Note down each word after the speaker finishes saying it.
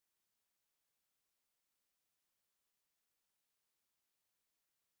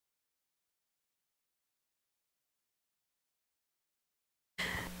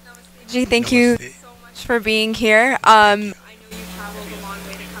Gee, thank you so much for being here. I know you traveled a long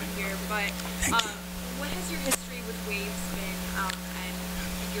way to come here, but what has your history with waves been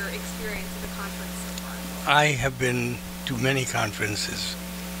and your experience at the conference so far? I have been to many conferences,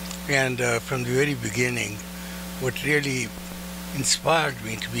 and from the very beginning, what really inspired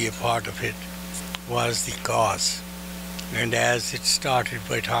me to be a part of it was the cause. And as it started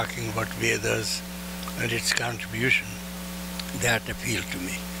by talking about Vedas and its contribution, that appealed to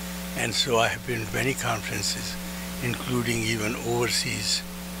me. And so I have been to many conferences, including even overseas,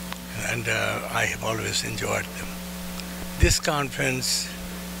 and I have always enjoyed them. This conference,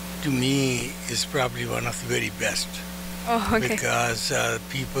 to me, is probably one of the very best. Oh, okay. Because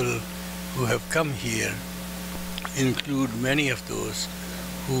people who have come here include many of those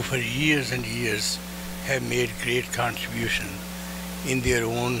who for years and years have made great contribution in their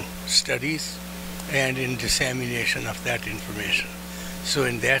own studies and in dissemination of that information. So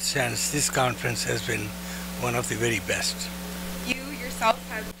in that sense, this conference has been one of the very best. You yourself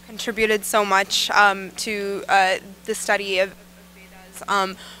have contributed so much to the study of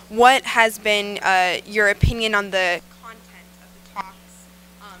Vedas. What has been your opinion on the content of the talks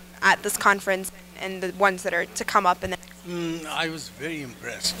at this conference and the ones that are to come up in the next I was very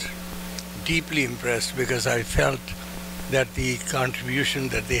impressed, deeply impressed, because I felt that the contribution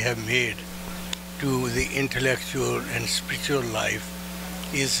that they have made to the intellectual and spiritual life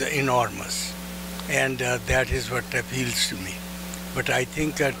is enormous, and that is what appeals to me. But I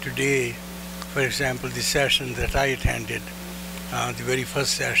think today, for example, the session that I attended, the very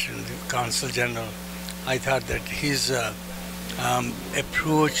first session, the Consul General, I thought that his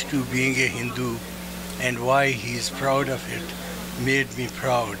approach to being a Hindu and why he is proud of it made me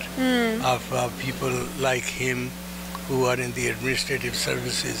proud of people like him who are in the administrative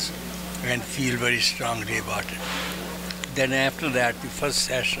services and feel very strongly about it. Then after that, the first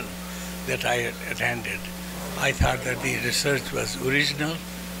session that I attended, I thought that the research was original,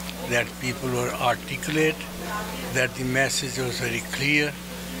 that people were articulate, that the message was very clear,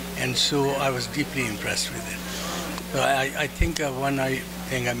 and so I was deeply impressed with it. So I think one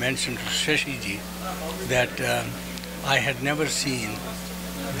thing I mentioned to Shashi ji, that I had never seen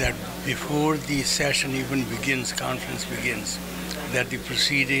that before the session even begins, conference begins, that the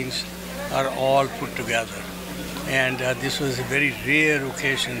proceedings are all put together. And this was a very rare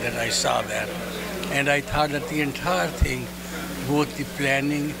occasion that I saw that. And I thought that the entire thing, both the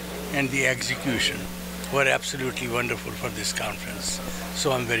planning and the execution, were absolutely wonderful for this conference.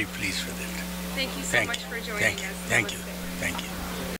 So I'm very pleased with it. Thank you so much for joining us. Thank you. Thank you.